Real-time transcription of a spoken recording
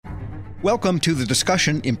Welcome to the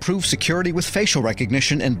discussion Improve Security with Facial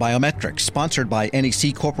Recognition and Biometrics, sponsored by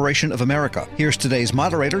NEC Corporation of America. Here's today's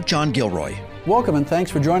moderator, John Gilroy. Welcome and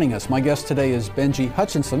thanks for joining us. My guest today is Benji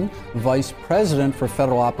Hutchinson, Vice President for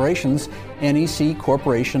Federal Operations, NEC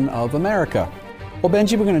Corporation of America. Well,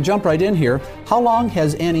 Benji, we're going to jump right in here. How long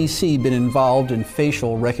has NEC been involved in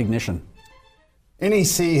facial recognition?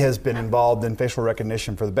 NEC has been involved in facial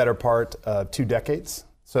recognition for the better part of 2 decades.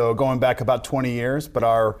 So going back about 20 years, but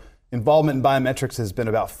our involvement in biometrics has been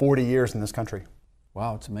about 40 years in this country.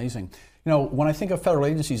 Wow, it's amazing. You know, when I think of federal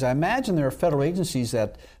agencies, I imagine there are federal agencies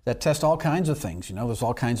that test all kinds of things. You know, there's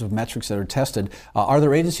all kinds of metrics that are tested. Are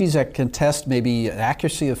there agencies that can test maybe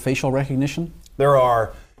accuracy of facial recognition? There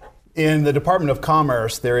are. In the Department of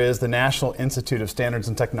Commerce, there is the National Institute of Standards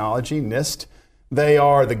and Technology, NIST. They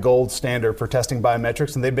are the gold standard for testing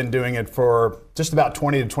biometrics, and they've been doing it for just about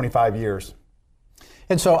 20 to 25 years.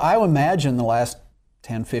 And so I would imagine the last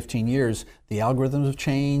 10, 15 years, the algorithms have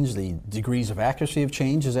changed, the degrees of accuracy have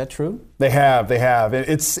changed. Is that true? They have.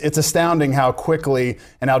 It's astounding how quickly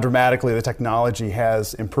and how dramatically the technology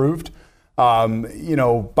has improved.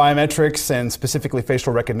 Biometrics and specifically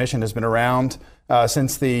facial recognition has been around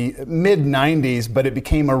since the mid-90s, but it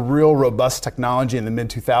became a real robust technology in the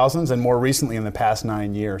mid-2000s and more recently in the past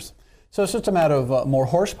 9 years. So it's just a matter of more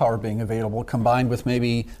horsepower being available combined with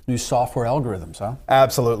maybe new software algorithms, huh?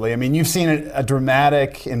 Absolutely. I mean, you've seen a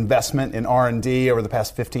dramatic investment in R&D over the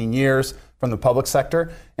past 15 years from the public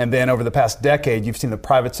sector, and then over the past decade, you've seen the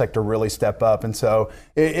private sector really step up. And so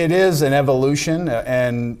it is an evolution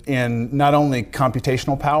and in not only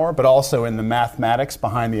computational power, but also in the mathematics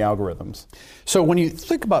behind the algorithms. So when you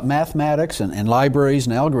think about mathematics and libraries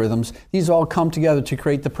and algorithms, these all come together to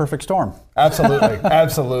create the perfect storm. Absolutely,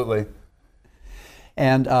 absolutely.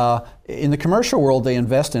 And in the commercial world, they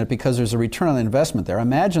invest in it because there's a return on the investment there. I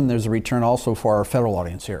imagine there's a return also for our federal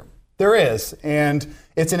audience here. There is, and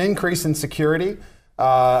it's an increase in security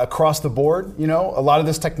across the board. You know, a lot of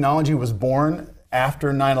this technology was born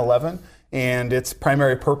after 9/11, and its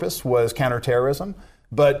primary purpose was counterterrorism.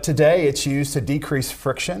 But today, it's used to decrease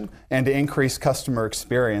friction and to increase customer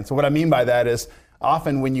experience. And what I mean by that is,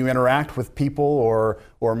 often when you interact with people or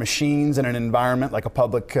machines in an environment like a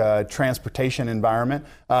public transportation environment,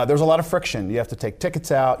 there's a lot of friction. You have to take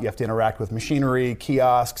tickets out, you have to interact with machinery,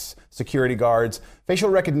 kiosks, security guards.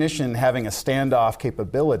 Facial recognition, having a standoff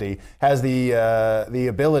capability, has the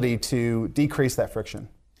ability to decrease that friction.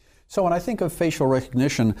 So when I think of facial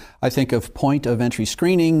recognition, I think of point of entry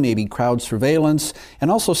screening, maybe crowd surveillance,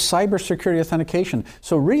 and also cybersecurity authentication.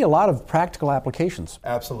 So really a lot of practical applications.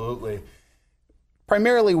 Absolutely.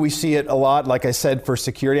 Primarily, we see it a lot, like I said, for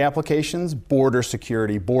security applications, border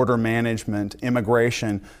security, border management,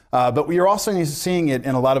 immigration. But you're also seeing it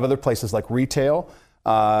in a lot of other places like retail,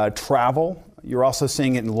 travel. You're also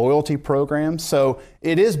seeing it in loyalty programs. So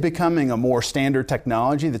it is becoming a more standard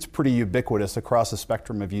technology that's pretty ubiquitous across a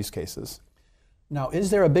spectrum of use cases. Now, is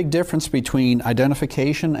there a big difference between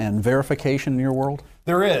identification and verification in your world?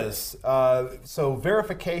 There is. So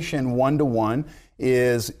verification one-to-one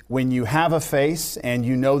is when you have a face and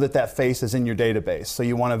you know that that face is in your database. So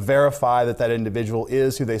you want to verify that that individual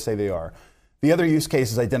is who they say they are. The other use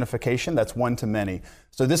case is identification. That's one-to-many.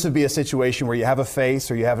 So this would be a situation where you have a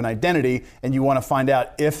face or you have an identity and you want to find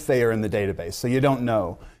out if they are in the database. So you don't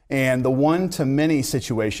know. And the one-to-many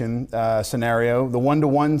situation scenario, the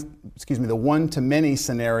one-to-many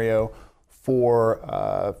scenario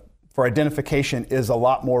for identification is a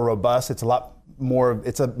lot more robust. It's a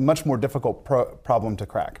much more difficult problem to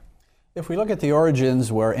crack. If we look at the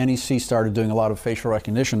origins where NEC started doing a lot of facial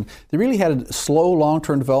recognition, they really had a slow,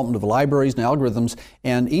 long-term development of libraries and algorithms,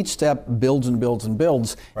 and each step builds and builds and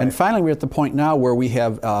builds. Right. And finally, we're at the point now where we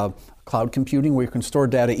have cloud computing, where you can store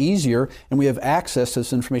data easier, and we have access to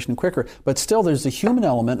this information quicker. But still, there's the human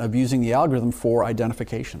element of using the algorithm for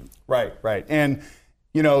identification. Right. And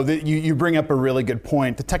you know, you bring up a really good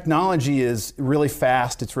point. The technology is really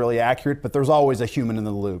fast, it's really accurate, but there's always a human in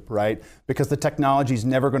the loop, right? Because the technology is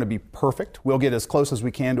never going to be perfect. We'll get as close as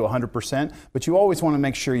we can to 100%, but you always want to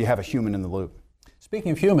make sure you have a human in the loop.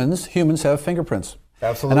 Speaking of humans have fingerprints.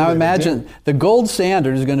 Absolutely. And I imagine the gold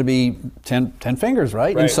standard is going to be 10 fingers,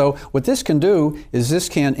 right? And so what this can do is this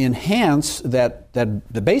can enhance the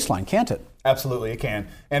baseline, can't it? Absolutely, it can.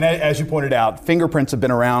 And as you pointed out, fingerprints have been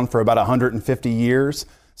around for about 150 years.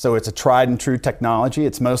 So it's a tried and true technology.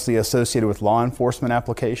 It's mostly associated with law enforcement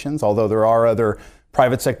applications, although there are other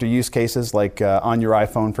private sector use cases like on your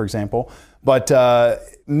iPhone, for example. But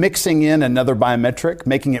mixing in another biometric,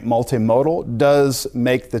 making it multimodal, does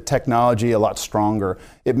make the technology a lot stronger.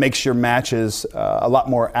 It makes your matches a lot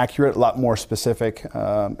more accurate, a lot more specific,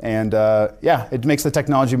 and it makes the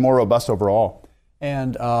technology more robust overall.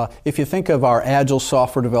 And if you think of our agile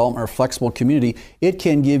software development or flexible community, it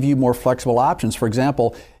can give you more flexible options. For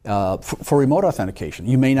example, for remote authentication,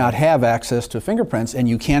 you may not have access to fingerprints, and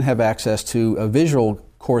you can have access to a visual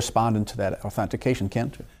correspondent to that authentication,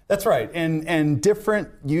 can't you? That's right, and different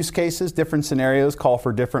use cases, different scenarios call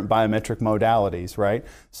for different biometric modalities, right?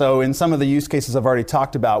 So in some of the use cases I've already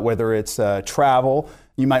talked about, whether it's travel,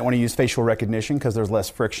 you might want to use facial recognition because there's less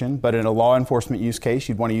friction, but in a law enforcement use case,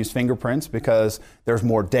 you'd want to use fingerprints because there's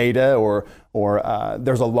more data, or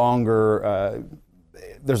there's a longer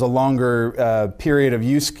period of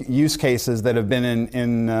use cases that have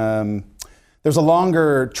been there's a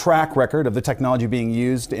longer track record of the technology being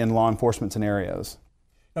used in law enforcement scenarios.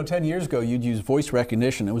 10 years ago, you'd use voice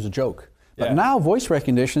recognition. It was a joke. But Yeah. now voice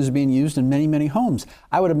recognition is being used in many, many homes.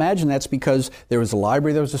 I would imagine that's because there was a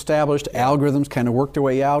library that was established, algorithms kind of worked their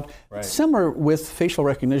way out. Right. Similar with facial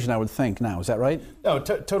recognition, I would think now. Is that right? No,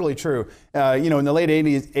 totally true. In the late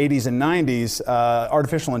 80s and 90s,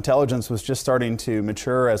 artificial intelligence was just starting to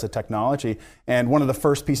mature as a technology, and one of the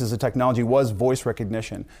first pieces of technology was voice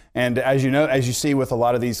recognition. And as you see with a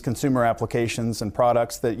lot of these consumer applications and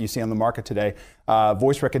products that you see on the market today,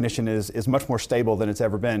 voice recognition is much more stable than it's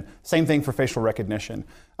ever been. Same thing for facial recognition.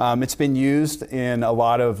 It's been used in a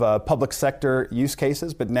lot of public sector use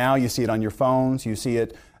cases, but now you see it on your phones, you see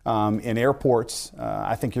it in airports.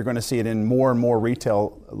 I think you're going to see it in more and more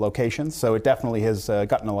retail locations, so it definitely has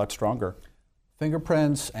gotten a lot stronger.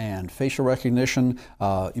 Fingerprints and facial recognition,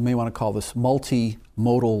 you may want to call this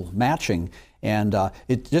multimodal matching, and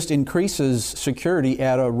it just increases security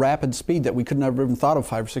at a rapid speed that we could never even thought of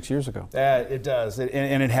 5 or 6 years ago. It does,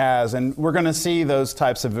 and it has, and we're going to see those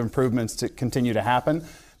types of improvements to continue to happen.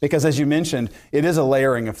 Because as you mentioned, it is a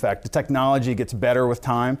layering effect. The technology gets better with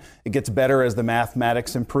time. It gets better as the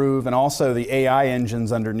mathematics improve, and also the AI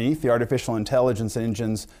engines underneath, the artificial intelligence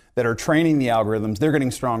engines that are training the algorithms, they're getting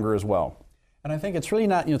stronger as well. And I think it's really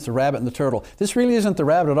not, it's the rabbit and the turtle. This really isn't the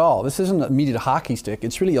rabbit at all. This isn't an immediate hockey stick.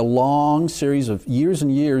 It's really a long series of years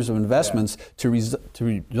and years of investments to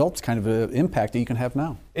result kind of an impact that you can have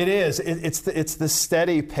now. It is. It's the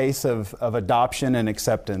steady pace of adoption and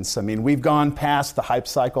acceptance. I mean, we've gone past the hype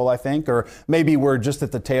cycle, I think, or maybe we're just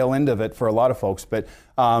at the tail end of it for a lot of folks, but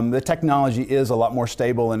the technology is a lot more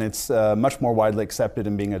stable, and it's much more widely accepted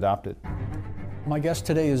and being adopted. My guest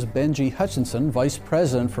today is Benji Hutchinson, Vice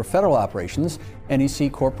President for Federal Operations,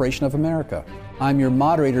 NEC Corporation of America. I'm your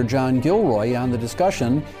moderator, John Gilroy, on the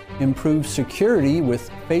discussion, Improve Security with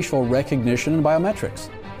Facial Recognition and Biometrics,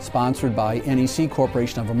 sponsored by NEC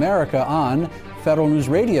Corporation of America on Federal News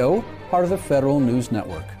Radio, part of the Federal News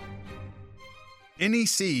Network.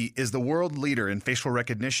 NEC is the world leader in facial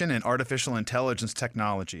recognition and artificial intelligence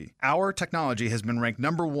technology. Our technology has been ranked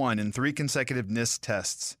 #1 in 3 consecutive NIST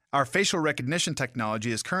tests. Our facial recognition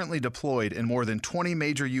technology is currently deployed in more than 20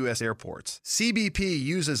 major U.S. airports. CBP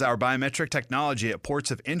uses our biometric technology at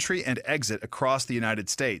ports of entry and exit across the United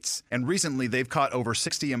States, and recently they've caught over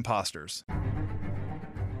 60 imposters.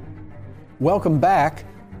 Welcome back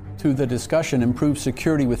to the discussion, Improve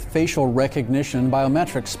Security with Facial Recognition and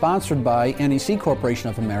Biometrics, sponsored by NEC Corporation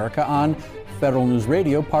of America on Federal News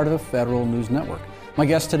Radio, part of the Federal News Network. My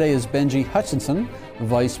guest today is Benji Hutchinson,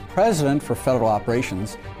 Vice President for Federal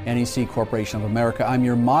Operations, NEC Corporation of America. I'm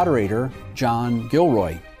your moderator, John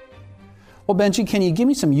Gilroy. Well, Benji, can you give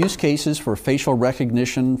me some use cases for facial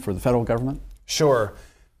recognition for the federal government? Sure.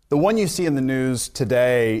 The one you see in the news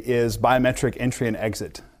today is biometric entry and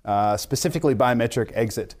exit, specifically biometric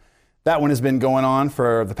exit. That one has been going on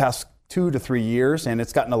for the past 2 to 3 years, and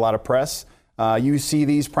it's gotten a lot of press. You see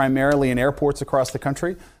these primarily in airports across the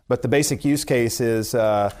country, but the basic use case is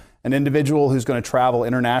an individual who's going to travel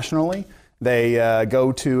internationally. They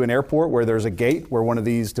go to an airport where there's a gate where one of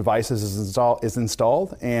these devices is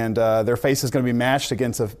installed, and their face is going to be matched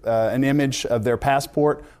against an image of their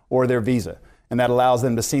passport or their visa. And that allows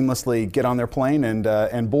them to seamlessly get on their plane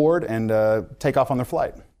and board and take off on their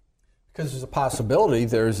flight. Because there's a possibility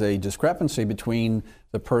there's a discrepancy between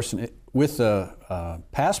the person with the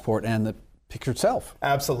passport and the picture itself.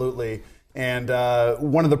 Absolutely. And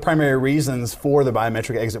one of the primary reasons for the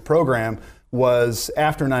biometric exit program was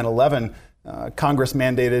after 9/11, Congress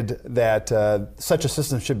mandated that such a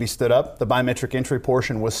system should be stood up. The biometric entry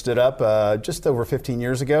portion was stood up just over 15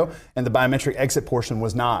 years ago, and the biometric exit portion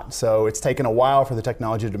was not. So it's taken a while for the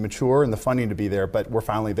technology to mature and the funding to be there, but we're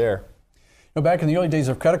finally there. Back in the early days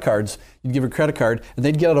of credit cards, you'd give a credit card, and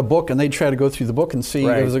they'd get out a book, and they'd try to go through the book and see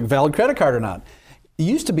if it was a valid credit card or not. It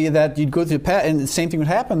used to be that you'd go through and the same thing would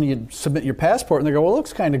happen. You'd submit your passport, and they go, well, it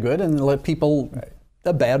looks kind of good, and let people,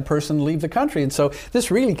 a bad person, leave the country. And so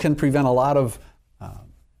this really can prevent a lot of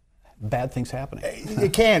bad things happening.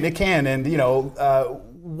 It can, and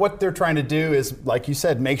what they're trying to do is, like you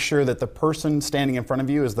said, make sure that the person standing in front of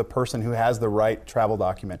you is the person who has the right travel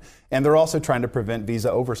document. And they're also trying to prevent visa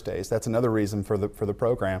overstays. That's another reason for the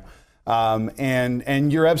program.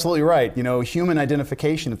 And you're absolutely right. Human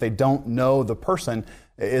identification, if they don't know the person,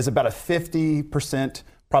 is about a 50%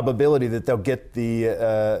 probability that they'll get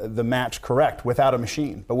the match correct without a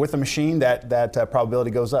machine. But with a machine, that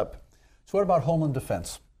probability goes up. So what about Homeland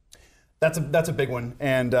Defense? That's a big one.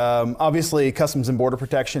 And obviously, Customs and Border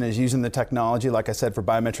Protection is using the technology, like I said, for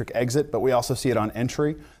biometric exit, but we also see it on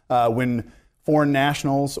entry. When foreign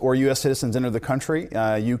nationals or U.S. citizens enter the country,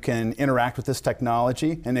 you can interact with this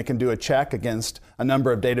technology, and it can do a check against a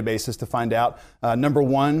number of databases to find out, number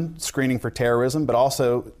one, screening for terrorism, but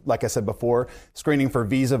also, like I said before, screening for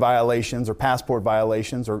visa violations or passport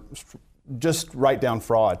violations or just write down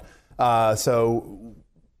fraud.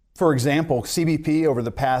 For example, CBP over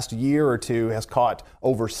the past year or two has caught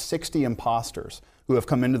over 60 imposters who have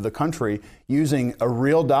come into the country using a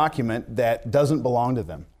real document that doesn't belong to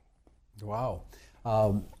them. Wow.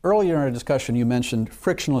 Earlier in our discussion, you mentioned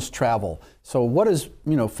frictionless travel. So what does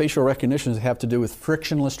facial recognition have to do with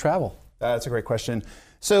frictionless travel? That's a great question.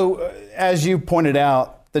 So as you pointed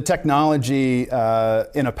out, the technology in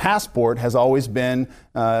a passport has always been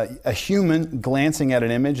a human glancing at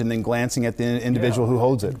an image and then glancing at the individual who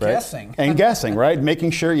holds it, right? Guessing. And guessing, right?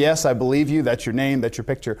 Making sure, yes, I believe you, that's your name, that's your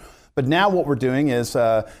picture. But now what we're doing is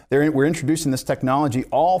we're introducing this technology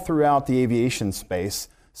all throughout the aviation space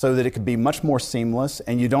so that it could be much more seamless,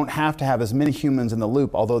 and you don't have to have as many humans in the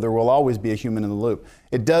loop, although there will always be a human in the loop.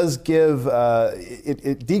 It does give,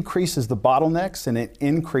 it decreases the bottlenecks and it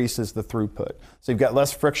increases the throughput. So you've got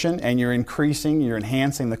less friction and you're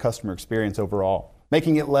enhancing the customer experience overall,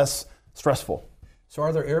 making it less stressful. So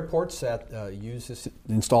are there airports that use this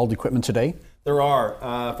installed equipment today? There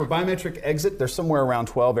are. For biometric exit, there's somewhere around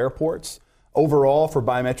 12 airports. Overall, for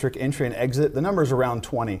biometric entry and exit, the number's around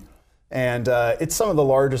 20. And it's some of the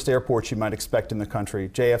largest airports you might expect in the country.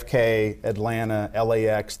 JFK, Atlanta,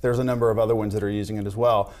 LAX. There's a number of other ones that are using it as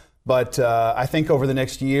well. But I think over the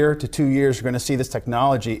next year to 2 years, you're going to see this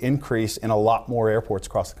technology increase in a lot more airports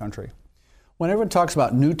across the country. When everyone talks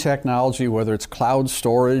about new technology, whether it's cloud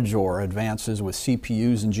storage or advances with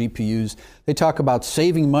CPUs and GPUs, they talk about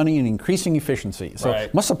saving money and increasing efficiency. So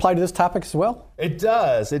it must apply to this topic as well? It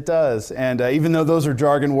does. And even though those are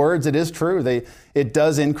jargon words, it is true. It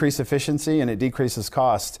does increase efficiency and it decreases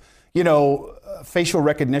cost. Facial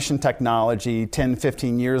recognition technology 10,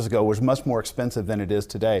 15 years ago was much more expensive than it is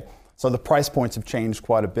today. So the price points have changed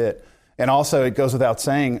quite a bit. And also, it goes without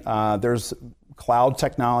saying, there's cloud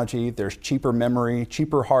technology, there's cheaper memory,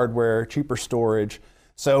 cheaper hardware, cheaper storage.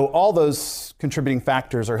 So all those contributing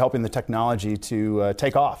factors are helping the technology to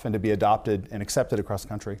take off and to be adopted and accepted across the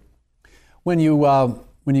country. When you go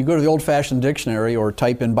to the old-fashioned dictionary or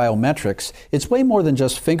type in biometrics, it's way more than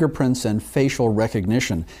just fingerprints and facial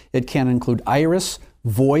recognition. It can include iris,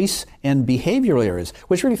 voice, and behavioral areas,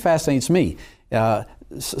 which really fascinates me.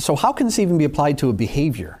 So how can this even be applied to a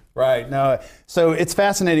behavior? Right. No. So it's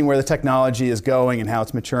fascinating where the technology is going and how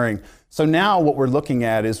it's maturing. So now what we're looking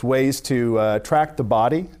at is ways to track the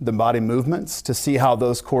body movements, to see how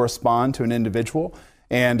those correspond to an individual.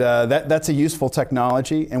 And that's a useful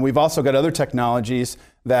technology. And we've also got other technologies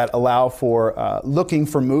that allow for looking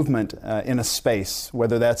for movement in a space,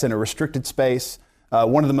 whether that's in a restricted space.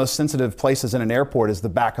 One of the most sensitive places in an airport is the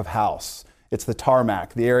back of house. It's the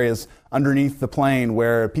tarmac, the areas underneath the plane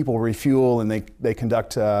where people refuel and they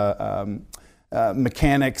conduct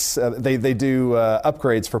mechanics, they do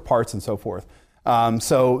upgrades for parts and so forth.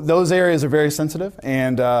 So those areas are very sensitive,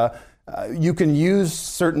 and you can use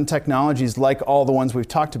certain technologies like all the ones we've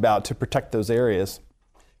talked about to protect those areas.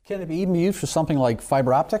 Can it be even used for something like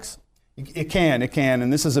fiber optics? It can,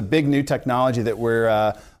 and this is a big new technology that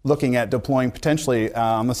we're looking at deploying potentially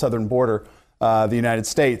on the southern border of the United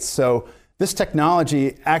States. So this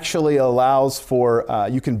technology actually allows for,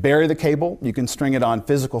 you can bury the cable, you can string it on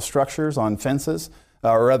physical structures, on fences,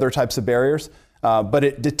 or other types of barriers, but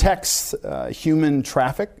it detects human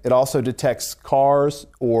traffic. It also detects cars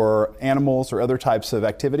or animals or other types of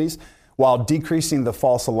activities. While decreasing the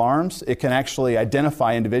false alarms, it can actually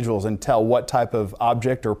identify individuals and tell what type of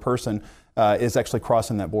object or person is actually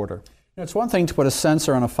crossing that border. It's one thing to put a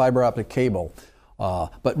sensor on a fiber optic cable.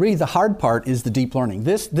 But really the hard part is the deep learning.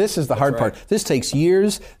 This is the hard part. This takes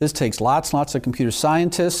years. This takes lots and lots of computer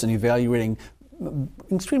scientists and evaluating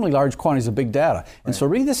extremely large quantities of big data. And so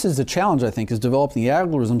really this is the challenge, I think, is developing the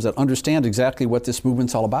algorithms that understand exactly what this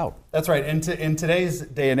movement's all about. That's right. In today's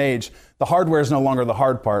day and age, the hardware is no longer the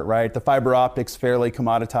hard part, right? The fiber optics fairly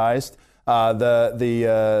commoditized.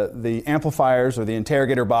 The amplifiers or the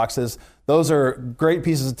interrogator boxes, those are great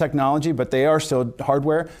pieces of technology, but they are still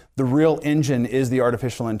hardware. The real engine is the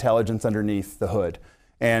artificial intelligence underneath the hood.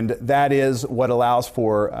 And that is what allows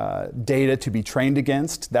for data to be trained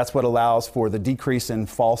against. That's what allows for the decrease in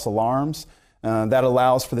false alarms. That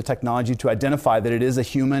allows for the technology to identify that it is a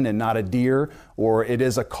human and not a deer, or it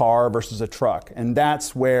is a car versus a truck. And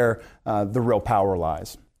that's where the real power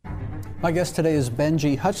lies. My guest today is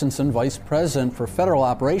Benji Hutchinson, Vice President for Federal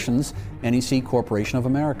Operations, NEC Corporation of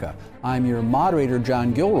America. I'm your moderator,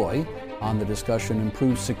 John Gilroy, on the discussion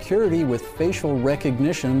Improve Security with Facial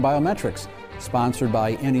Recognition Biometrics, sponsored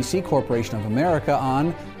by NEC Corporation of America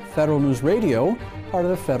on Federal News Radio, part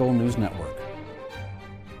of the Federal News Network.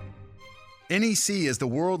 NEC is the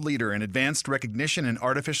world leader in advanced recognition and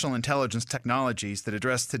artificial intelligence technologies that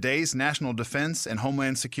address today's national defense and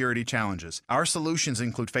homeland security challenges. Our solutions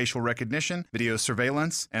include facial recognition, video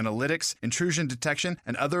surveillance, analytics, intrusion detection,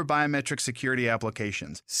 and other biometric security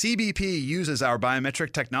applications. CBP uses our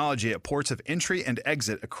biometric technology at ports of entry and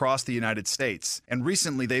exit across the United States, and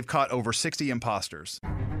recently they've caught over 60 imposters.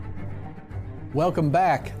 Welcome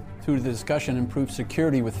back to the discussion Improve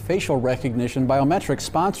Security with Facial Recognition Biometrics,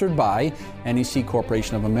 sponsored by NEC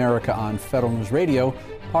Corporation of America on Federal News Radio,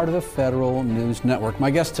 part of the Federal News Network.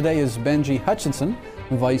 My guest today is Benji Hutchinson,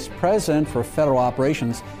 Vice President for Federal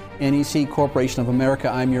Operations, NEC Corporation of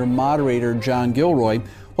America. I'm your moderator, John Gilroy.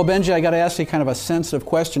 Well, Benji, I got to ask you kind of a sensitive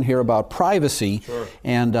question here about privacy. Sure.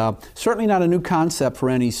 And certainly not a new concept for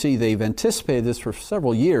NEC. They've anticipated this for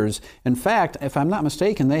several years. In fact, if I'm not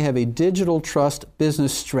mistaken, they have a digital trust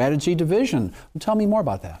business strategy division. Tell me more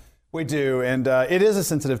about that. We do, and it is a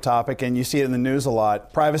sensitive topic, and you see it in the news a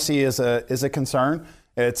lot. Privacy is a concern.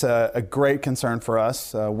 It's a great concern for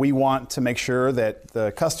us. We want to make sure that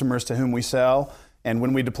the customers to whom we sell, and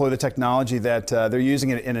when we deploy the technology, that they're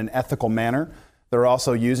using it in an ethical manner. They're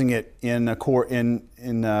also using it in accordance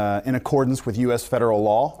with U.S. federal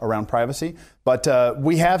law around privacy. But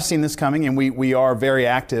we have seen this coming, and we are very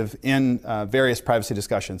active in various privacy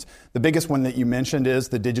discussions. The biggest one that you mentioned is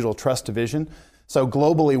the Digital Trust Division. So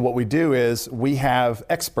globally, what we do is we have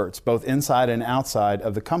experts, both inside and outside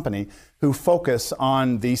of the company, who focus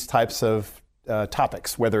on these types of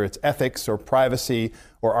topics, whether it's ethics or privacy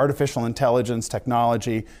or artificial intelligence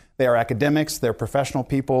technology. They are academics, they're professional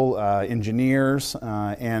people, engineers,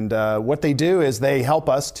 and what they do is they help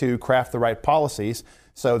us to craft the right policies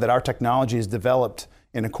so that our technology is developed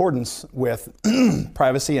in accordance with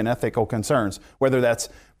privacy and ethical concerns, whether that's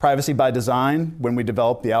privacy by design when we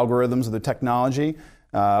develop the algorithms of the technology,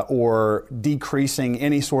 or decreasing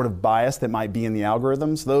any sort of bias that might be in the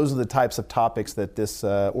algorithms. Those are the types of topics that this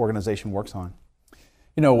organization works on.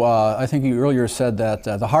 You know, I think you earlier said that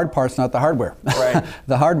the hard part's not the hardware. Right.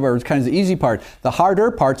 The hardware is kind of the easy part. The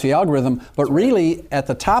harder part's the algorithm, but really at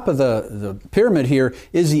the top of the pyramid here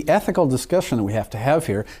is the ethical discussion that we have to have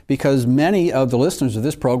here, because many of the listeners of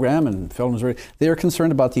this program and Federal News Radio, they are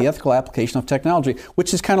concerned about the ethical application of technology,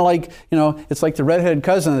 which is kind of like, you know, it's like the redheaded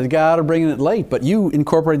cousin that got to bring it late, but you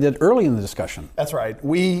incorporated it early in the discussion. That's right.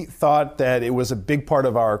 We thought that it was a big part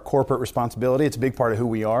of our corporate responsibility. It's a big part of who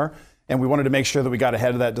we are. And we wanted to make sure that we got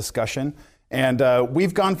ahead of that discussion. And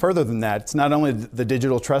we've gone further than that. It's not only the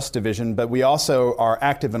Digital Trust Division, but we also are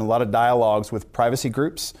active in a lot of dialogues with privacy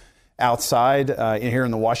groups outside here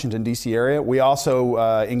in the Washington, D.C. area. We also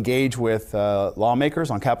engage with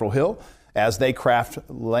lawmakers on Capitol Hill as they craft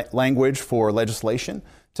language for legislation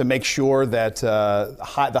to make sure that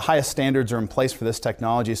the highest standards are in place for this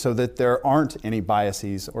technology so that there aren't any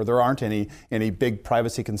biases or there aren't any big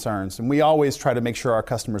privacy concerns. And we always try to make sure our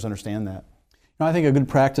customers understand that. You know, I think a good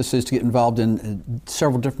practice is to get involved in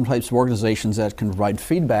several different types of organizations that can provide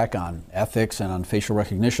feedback on ethics and on facial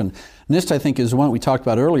recognition. NIST, I think, is the one we talked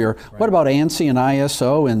about earlier. Right. What about ANSI and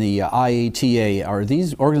ISO and the IATA? Are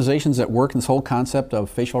these organizations that work in this whole concept of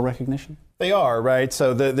facial recognition? They are, right?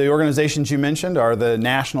 So the organizations you mentioned are the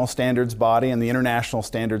National Standards Body and the International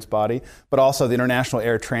Standards Body, but also the International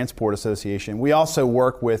Air Transport Association. We also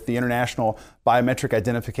work with the International Biometric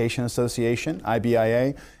Identification Association,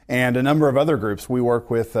 IBIA, and a number of other groups. We work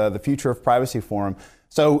with the Future of Privacy Forum.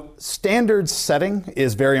 So standards setting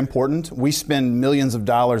is very important. We spend millions of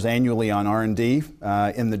dollars annually on R&D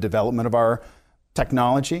in the development of our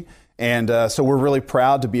technology. And so we're really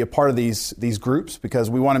proud to be a part of these groups because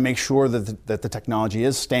we want to make sure that the technology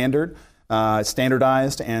is standardized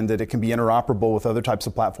and that it can be interoperable with other types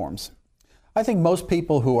of platforms. I think most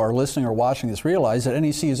people who are listening or watching this realize that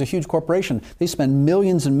NEC is a huge corporation. They spend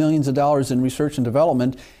millions and millions of dollars in research and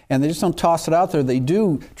development, and they just don't toss it out there. They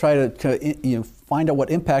do try to find out what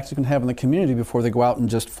impacts it can have in the community before they go out and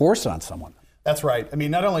just force it on someone. That's right. I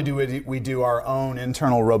mean, not only do we do our own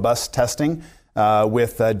internal robust testing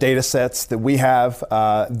with data sets that we have,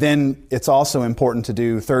 then it's also important to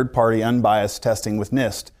do third-party unbiased testing with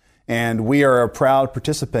NIST. And we are a proud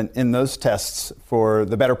participant in those tests for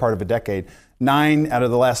the better part of a decade. 9 out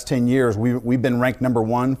of the last 10 years, we've been ranked number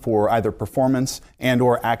 1 for either performance and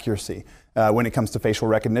or accuracy when it comes to facial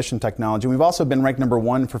recognition technology. We've also been ranked number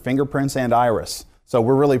 1 for fingerprints and iris. So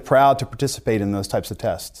we're really proud to participate in those types of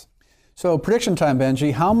tests. So prediction time,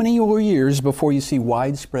 Benji, how many more years before you see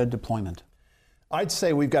widespread deployment? I'd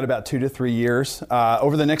say we've got about 2 to 3 years.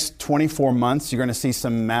 Over the next 24 months, you're going to see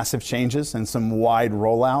some massive changes and some wide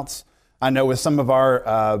rollouts. I know with some of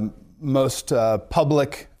our most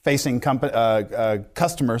public-facing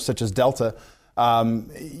customers, such as Delta,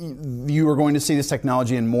 you are going to see this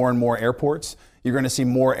technology in more and more airports. You're going to see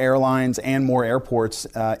more airlines and more airports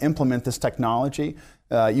implement this technology.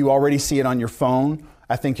 You already see it on your phone.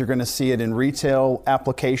 I think you're going to see it in retail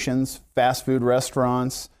applications, fast food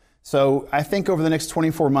restaurants. So I think over the next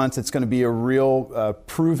 24 months, it's going to be a real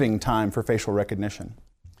proving time for facial recognition.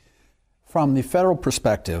 From the federal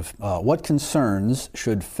perspective, what concerns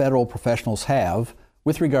should federal professionals have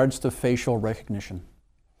with regards to facial recognition?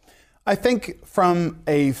 I think from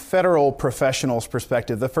a federal professional's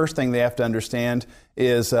perspective, the first thing they have to understand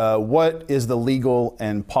is what is the legal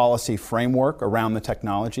and policy framework around the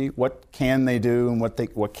technology? What can they do and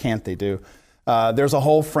what can't they do? There's a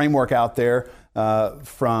whole framework out there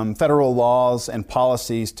from federal laws and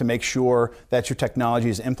policies to make sure that your technology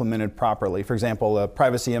is implemented properly. For example, a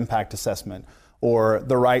privacy impact assessment or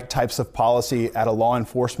the right types of policy at a law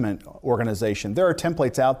enforcement organization. There are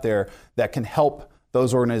templates out there that can help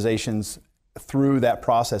those organizations through that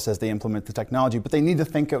process as they implement the technology, but they need to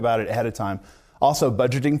think about it ahead of time. Also,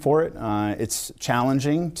 budgeting for it. It's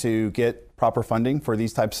challenging to get proper funding for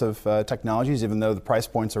these types of technologies, even though the price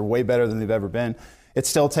points are way better than they've ever been. It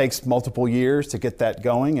still takes multiple years to get that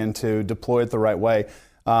going and to deploy it the right way.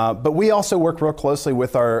 But we also work real closely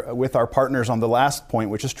with our partners on the last point,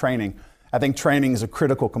 which is training. I think training is a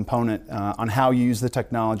critical component on how you use the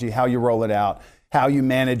technology, how you roll it out, how you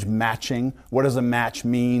manage matching. What does a match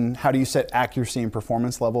mean? How do you set accuracy and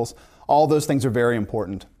performance levels? All those things are very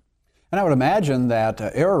important. And I would imagine that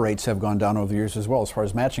error rates have gone down over the years as well as far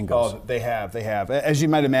as matching goes. Oh, they have. As you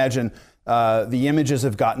might imagine, the images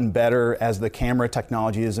have gotten better as the camera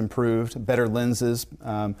technology has improved, better lenses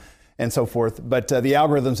and so forth. But the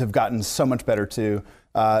algorithms have gotten so much better too.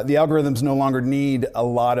 The algorithms no longer need a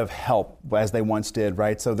lot of help as they once did,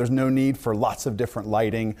 right? So there's no need for lots of different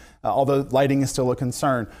lighting. Although lighting is still a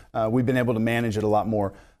concern, we've been able to manage it a lot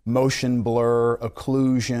more. Motion blur,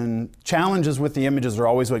 occlusion, challenges with the images are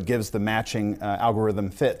always what gives the matching algorithm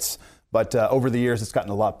fits. But over the years, it's gotten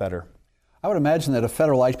a lot better. I would imagine that a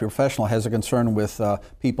federal IT professional has a concern with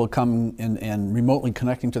people coming in and remotely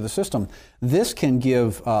connecting to the system. This can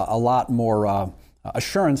give a lot more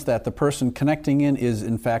assurance that the person connecting in is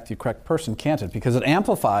in fact the correct person, can't it? Because it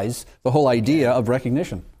amplifies the whole idea of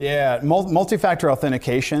recognition. Yeah, multi-factor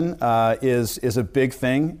authentication is a big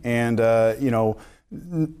thing, and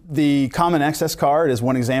the Common Access Card is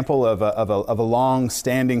one example of a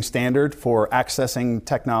long-standing standard for accessing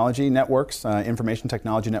technology networks, information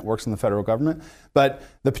technology networks in the federal government. But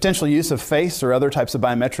the potential use of face or other types of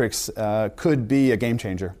biometrics could be a game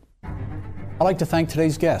changer. I'd like to thank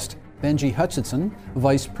today's guest, Benji Hutchinson,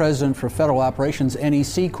 Vice President for Federal Operations,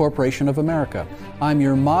 NEC Corporation of America. I'm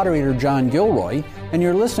your moderator, John Gilroy, and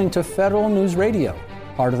you're listening to Federal News Radio,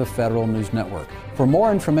 part of the Federal News Network. For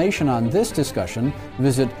more information on this discussion,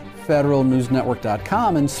 visit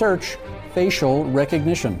federalnewsnetwork.com and search facial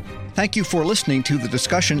recognition. Thank you for listening to the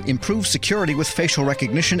discussion Improve Security with Facial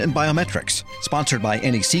Recognition and Biometrics, sponsored by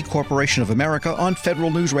NEC Corporation of America on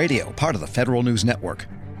Federal News Radio, part of the Federal News Network.